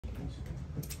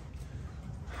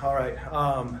All right.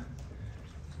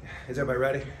 Is everybody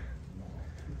ready?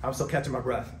 I'm still catching my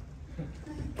breath.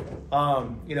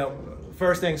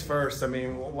 First things first, I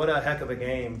mean, what a heck of a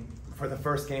game for the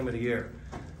first game of the year.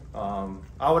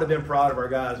 I would have been proud of our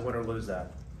guys, win or lose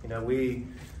that. We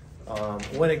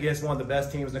went against one of the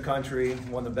best teams in the country,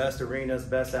 one of the best arenas,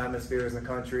 best atmospheres in the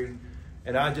country.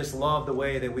 And I just love the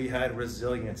way that we had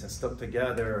resilience and stuck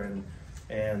together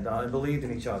and believed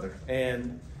in each other.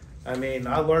 And I mean,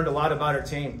 I learned a lot about our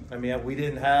team. I mean, we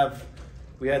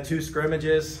had 2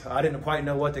 scrimmages. I didn't quite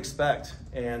know what to expect.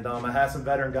 And I had some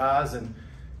veteran guys, and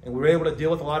we were able to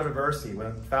deal with a lot of adversity,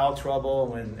 when foul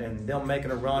trouble and them making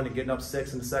a run and getting up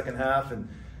 6 in the second half.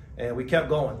 And we kept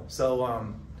going. So,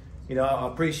 I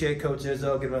appreciate Coach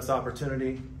Izzo giving us the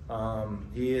opportunity.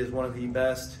 He is one of the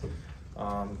best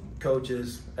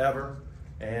coaches ever.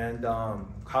 And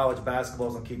college basketball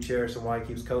is going to keep cherishing why he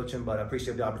keeps coaching, but I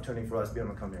appreciate the opportunity for us to be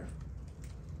able to come here.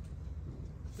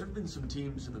 There have been some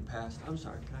teams in the past. I'm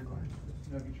sorry, can I go ahead?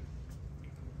 No,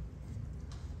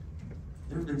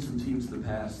 there have been some teams in the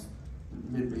past,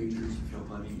 mid-majors, if you don't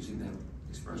mind me using that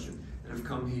expression, that have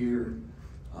come here,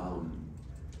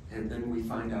 and then we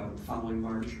find out the following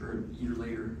March or a year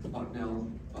later, Bucknell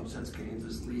upsets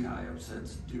Kansas, Lehigh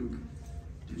upsets Duke.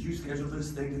 Did you schedule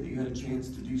this thinking that you had a chance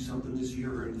to do something this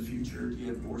year or in the future? Do you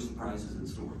have more surprises in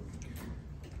store?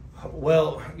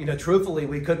 Well, truthfully,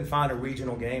 we couldn't find a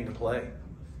regional game to play.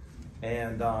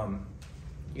 And, I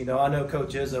know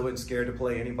Coach Izzo wasn't scared to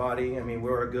play anybody. I mean,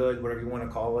 we're a good, whatever you want to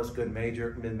call us, good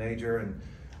major, mid-major.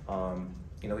 And,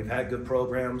 we've had good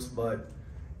programs. But,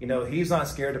 he's not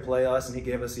scared to play us, and he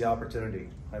gave us the opportunity.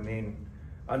 I mean,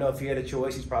 I know if he had a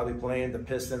choice, he's probably playing the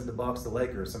Pistons, the Bucks, the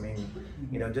Lakers. I mean,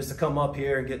 just to come up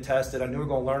here and get tested, I knew we were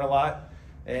going to learn a lot.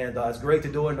 And it's great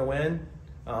to do it and to win.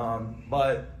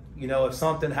 But, if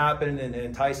something happened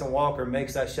and Tyson Walker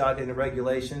makes that shot in the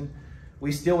regulation,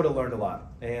 we still would have learned a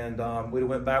lot. And we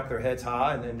went back with our heads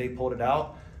high, and they pulled it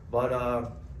out.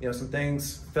 But, some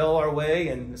things fell our way,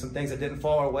 and some things that didn't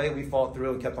fall our way, we fought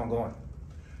through and kept on going.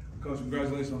 Coach,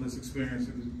 congratulations on this experience.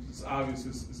 It's obvious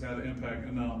it's had an impact.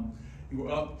 And you were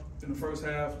up in the first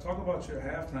half. Talk about your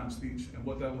halftime speech and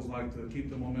what that was like to keep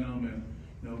the momentum.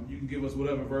 And, you can give us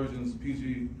whatever versions,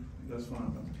 PG, that's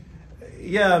fine.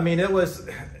 Yeah, I mean, it was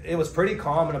pretty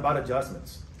calm and about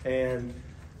adjustments. And,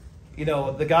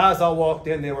 the guys all walked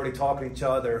in, they were already talking to each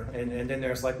other. And then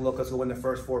there's like, look, let's go win the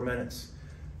first 4 minutes,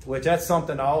 which that's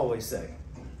something I always say.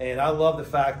 And I love the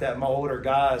fact that my older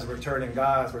guys, returning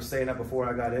guys, were saying that before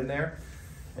I got in there.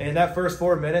 And that first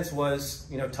 4 minutes was,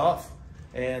 tough.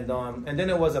 And then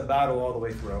it was a battle all the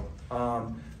way through.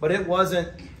 But it wasn't,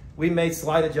 we made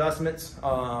slight adjustments.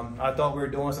 I thought we were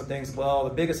doing some things well. The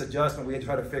biggest adjustment, we had to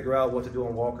try to figure out what to do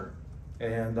on Walker.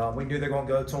 And we knew they were going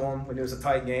to go to him. We knew it was a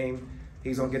tight game.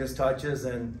 He's going to get his touches.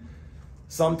 And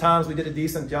sometimes we did a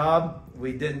decent job.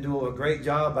 We didn't do a great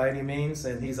job by any means.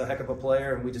 And he's a heck of a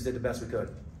player, and we just did the best we could.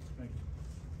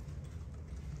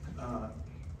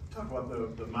 Talk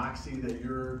about the moxie that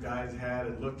your guys had.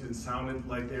 It looked and sounded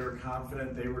like they were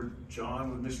confident. They were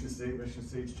John with Michigan State. Michigan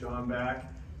State's John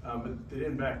back. But they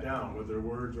didn't back down with their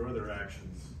words or their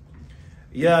actions.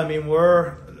 Yeah, I mean,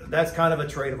 that's kind of a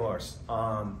trait of ours.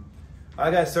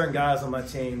 I got certain guys on my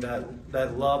team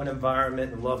that love an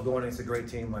environment and love going against a great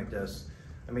team like this.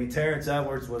 I mean, Terrence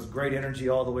Edwards was great energy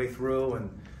all the way through,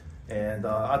 and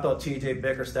I thought T.J.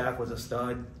 Bickerstaff was a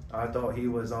stud. I thought he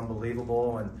was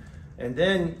unbelievable, and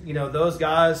then those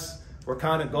guys were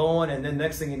kind of going, and then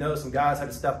next thing you know, some guys had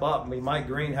to step up. I mean, Mike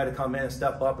Green had to come in and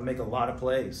step up and make a lot of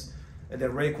plays, and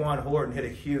then Raekwon Horton hit a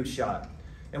huge shot,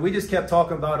 and we just kept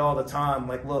talking about it all the time.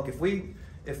 Like, look, if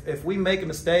we make a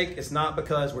mistake, it's not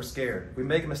because we're scared. If we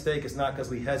make a mistake, it's not because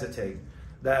we hesitate.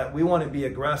 That we want to be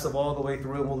aggressive all the way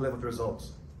through, and we'll live with the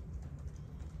results.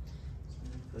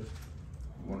 I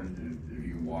wanted to, if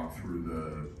you walk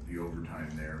through the overtime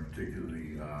there,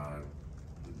 particularly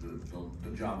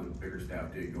the job that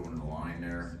Bickerstaff did going to the line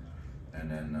there, and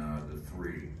then the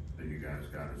 3 that you guys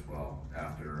got as well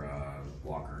after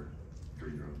Walker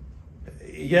free throw.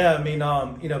 Yeah, I mean,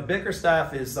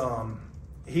 Bickerstaff is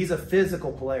he's a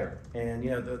physical player, and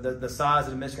the size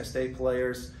of the Michigan State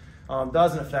players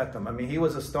doesn't affect him. I mean, he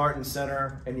was a starting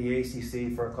center in the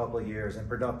ACC for a couple of years and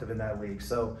productive in that league.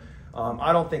 So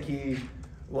I don't think he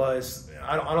was.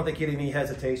 I don't think he had any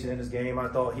hesitation in his game. I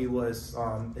thought he was.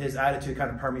 His attitude kind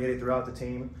of permeated throughout the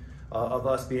team of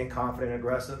us being confident and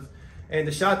aggressive. And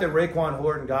the shot that Raekwon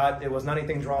Horton got, it was not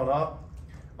anything drawn up.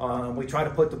 We tried to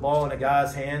put the ball in the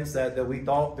guys' hands that we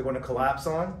thought they were going to collapse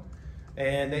on,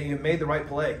 and they made the right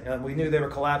play. We knew they were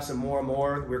collapsing more and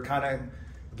more. We were kind of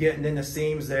getting in the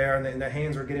seams there, and the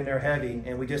hands were getting there heavy.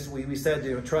 And we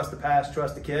said, trust the pass,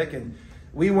 trust the kick, and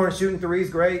we weren't shooting threes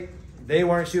great. They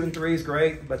weren't shooting threes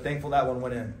great, but thankful that one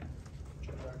went in.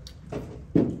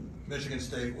 Michigan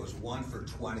State was 1 for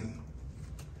 20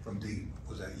 from deep.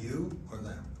 Was that you or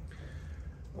them?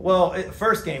 Well,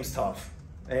 first game's tough.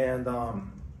 And,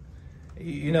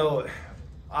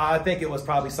 I think it was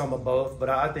probably some of both, but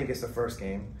I think it's the first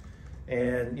game.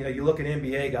 And, you look at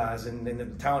NBA guys and the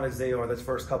talented as they are, those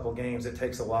first couple games, it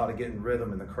takes a while to get in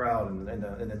rhythm in the crowd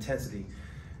and intensity.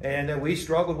 And we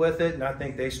struggled with it, and I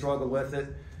think they struggled with it.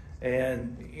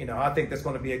 And, I think that's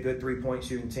going to be a good three-point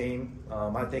shooting team.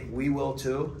 I think we will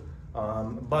too.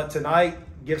 But tonight,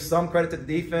 give some credit to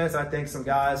the defense. I think some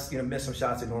guys, missed some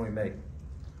shots they normally make.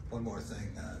 One more thing.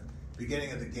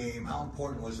 Beginning of the game, how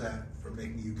important was that for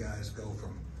making you guys go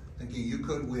from thinking you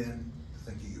could win to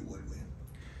thinking you would win?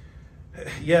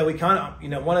 Yeah, we kind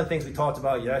of, one of the things we talked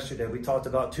about yesterday, we talked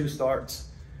about 2 starts.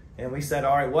 And we said,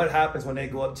 all right, what happens when they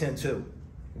go up 10-2?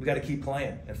 We got to keep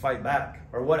playing and fight back.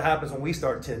 Or what happens when we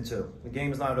start 10-2? The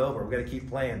game is not over. We got to keep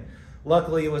playing.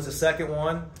 Luckily, it was the second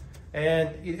one. And,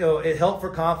 it helped for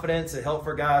confidence. It helped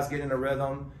for guys getting in a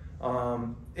rhythm.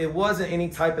 It wasn't any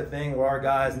type of thing where our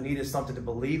guys needed something to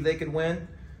believe they could win.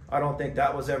 I don't think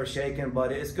that was ever shaken,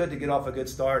 but it's good to get off a good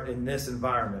start in this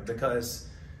environment because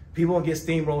people will get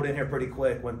steamrolled in here pretty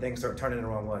quick when things start turning the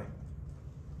wrong way.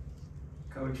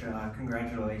 Coach,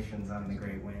 congratulations on the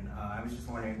great win. I was just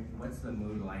wondering, what's the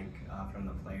mood like from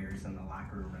the players in the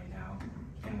locker room right now?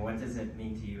 And what does it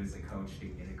mean to you as a coach to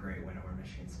get a great win over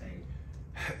Michigan State?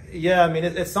 Yeah,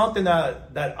 it's something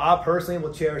that I personally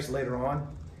will cherish later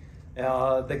on.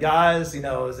 The guys, is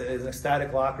an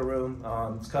ecstatic locker room.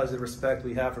 It's because of the respect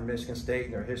we have for Michigan State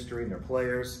and their history and their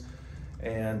players.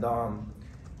 And,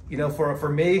 for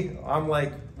me, I'm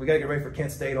like, we got to get ready for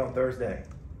Kent State on Thursday.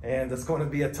 And it's going to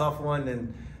be a tough one.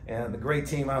 And the great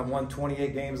team, I won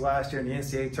 28 games last year in the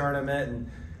NCAA tournament.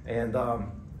 And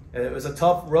it was a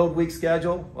tough road week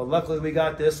schedule. Well, luckily we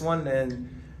got this one.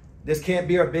 And this can't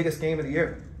be our biggest game of the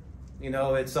year.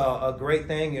 It's a great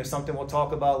thing, something we'll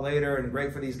talk about later and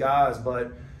great for these guys.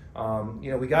 But,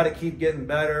 we got to keep getting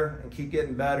better and keep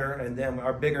getting better. And then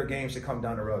our bigger games should come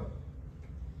down the road.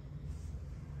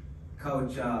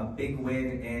 Coach, big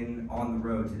win on the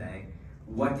road today.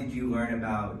 What did you learn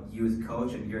about you as a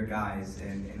coach and your guys in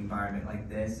an environment like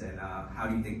this? And how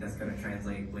do you think that's going to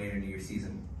translate later into your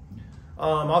season?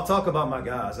 I'll talk about my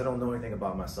guys. I don't know anything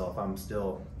about myself. I'm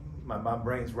still, my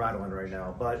brain's rattling right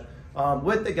now. But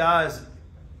with the guys,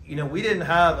 we didn't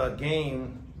have a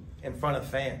game in front of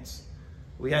fans.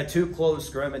 We had 2 closed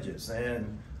scrimmages.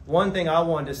 And one thing I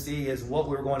wanted to see is what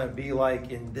we were going to be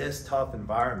like in this tough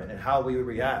environment and how we would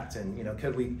react. And,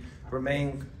 could we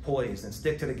remain poised and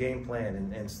stick to the game plan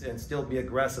and still be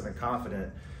aggressive and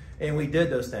confident. And we did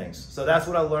those things. So that's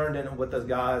what I learned with those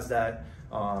guys that,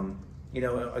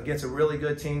 against a really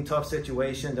good team, tough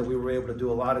situation, that we were able to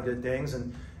do a lot of good things.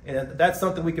 And that's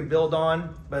something we can build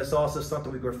on, but it's also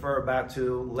something we can refer back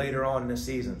to later on in the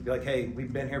season. Be like, hey,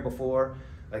 we've been here before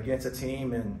against a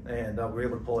team, and we're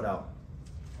able to pull it out.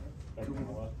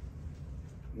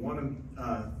 1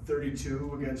 of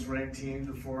 32 against ranked teams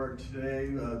before today.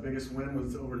 Biggest win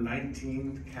was over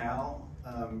 19 Cal.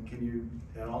 Can you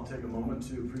and I'll take a moment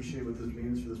to appreciate what this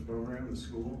means for this program and the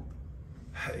school?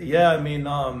 Yeah,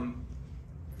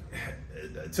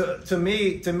 to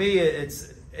me,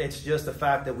 it's just the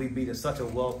fact that we beat such a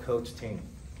well-coached team,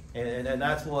 and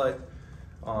that's what.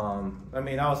 I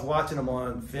was watching them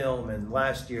on film and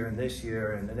last year and this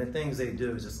year, and the things they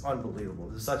do is just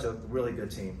unbelievable. It's such a really good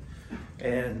team,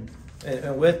 and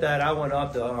with that, I went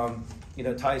up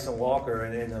to Tyson Walker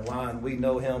and in the line. We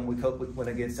know him. We went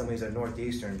against him. He's at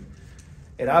Northeastern,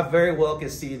 and I very well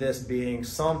could see this being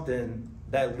something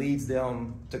that leads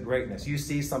them to greatness. You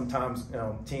see sometimes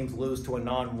teams lose to a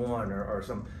non-1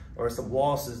 or some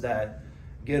losses that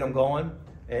get them going,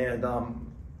 and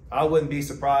I wouldn't be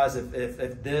surprised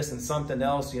if this and something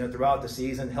else, throughout the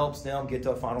season helps them get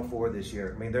to a Final Four this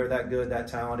year. They're that good, that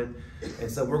talented,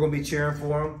 and so we're going to be cheering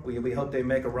for them. We hope they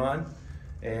make a run,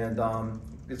 and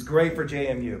it's great for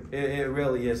JMU. It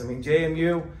really is.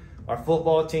 JMU, our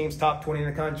football team's top 20 in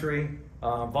the country,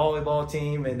 volleyball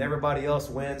team, and everybody else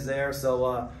wins there.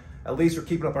 So at least we're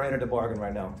keeping up our end of the bargain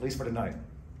right now, at least for tonight.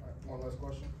 All right, one last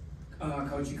question.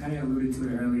 Coach, you kind of alluded to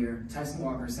it earlier. Tyson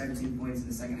Walker, 17 points in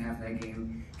the second half of that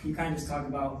game. Can you kind of just talk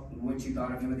about what you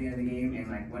thought of him at the end of the game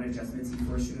and what adjustments he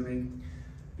forced you to make?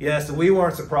 Yeah, so we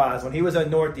weren't surprised. When he was at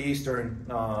Northeastern,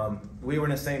 we were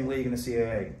in the same league in the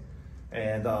CAA.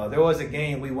 And there was a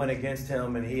game we went against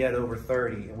him and he had over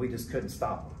 30 and we just couldn't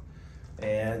stop him.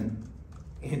 And,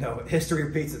 history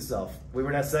repeats itself. We were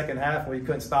in that second half and we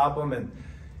couldn't stop him, and,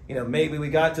 maybe we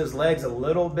got to his legs a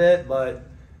little bit, but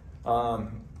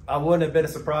I wouldn't have been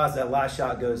surprised that last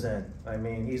shot goes in. I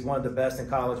mean, he's one of the best in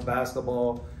college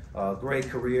basketball. Great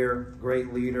career,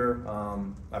 great leader.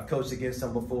 I've coached against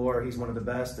him before. He's one of the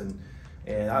best, and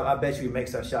I bet you he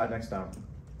makes that shot next time.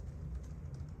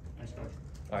 Thanks, Coach.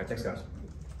 All right, thanks, guys.